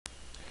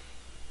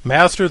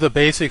Master the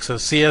basics of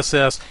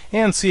CSS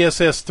and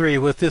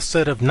CSS3 with this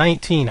set of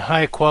 19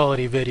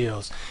 high-quality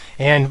videos.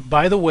 And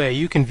by the way,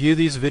 you can view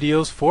these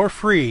videos for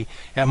free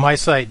at my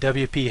site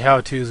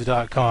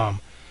wphowtos.com.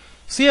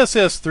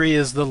 CSS3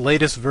 is the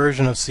latest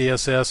version of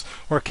CSS,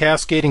 or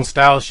cascading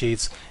style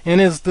sheets,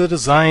 and is the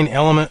design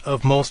element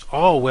of most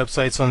all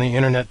websites on the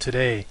internet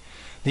today.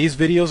 These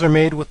videos are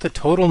made with the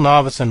total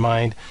novice in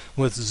mind.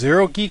 With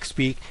zero geek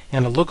speak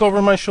and a look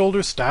over my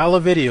shoulder style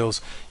of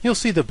videos, you'll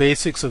see the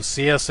basics of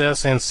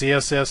CSS and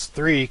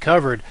CSS3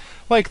 covered,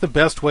 like the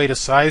best way to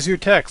size your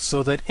text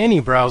so that any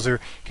browser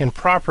can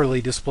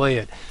properly display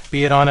it,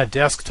 be it on a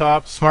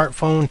desktop,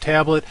 smartphone,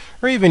 tablet,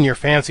 or even your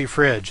fancy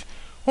fridge.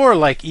 Or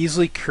like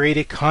easily create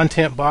a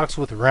content box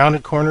with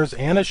rounded corners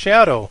and a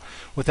shadow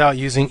without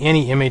using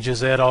any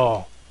images at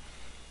all.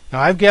 Now,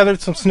 I've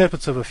gathered some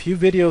snippets of a few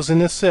videos in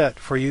this set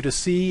for you to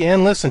see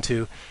and listen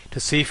to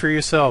see for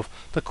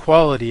yourself the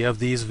quality of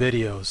these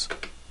videos.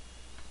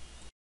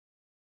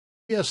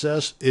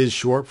 CSS is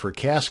short for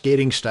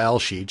cascading style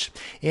sheets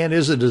and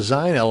is a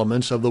design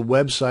element of the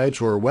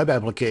websites or web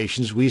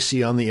applications we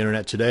see on the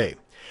internet today.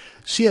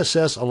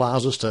 CSS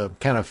allows us to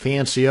kind of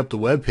fancy up the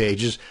web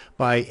pages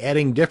by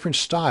adding different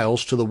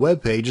styles to the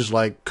web pages,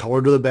 like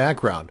color to the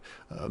background,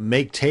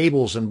 make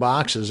tables and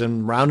boxes,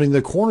 and rounding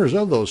the corners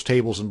of those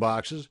tables and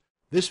boxes.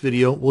 This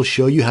video will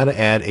show you how to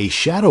add a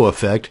shadow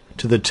effect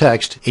to the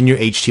text in your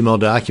HTML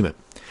document.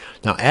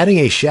 Now, adding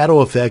a shadow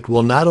effect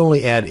will not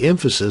only add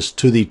emphasis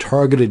to the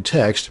targeted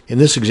text. In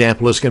this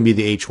example, it's going to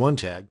be the H1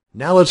 tag.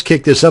 Now let's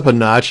kick this up a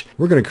notch.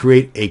 We're going to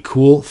create a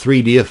cool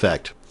 3D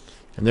effect.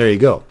 And there you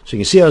go. So you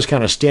can see how it's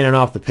kind of standing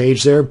off the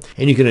page there,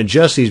 and you can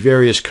adjust these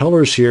various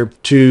colors here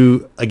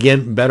to,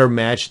 again, better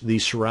match the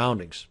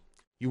surroundings.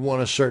 You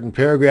want a certain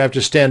paragraph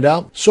to stand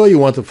out, so you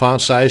want the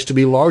font size to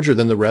be larger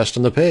than the rest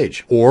on the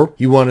page. Or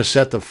you want to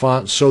set the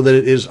font so that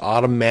it is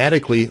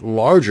automatically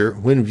larger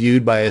when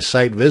viewed by a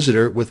site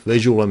visitor with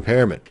visual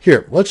impairment.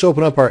 Here, let's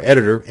open up our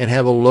editor and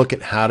have a look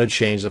at how to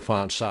change the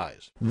font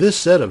size. This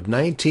set of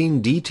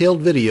 19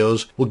 detailed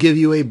videos will give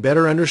you a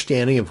better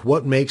understanding of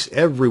what makes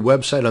every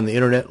website on the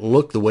internet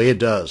look the way it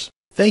does.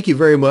 Thank you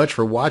very much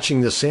for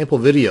watching the sample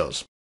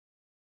videos.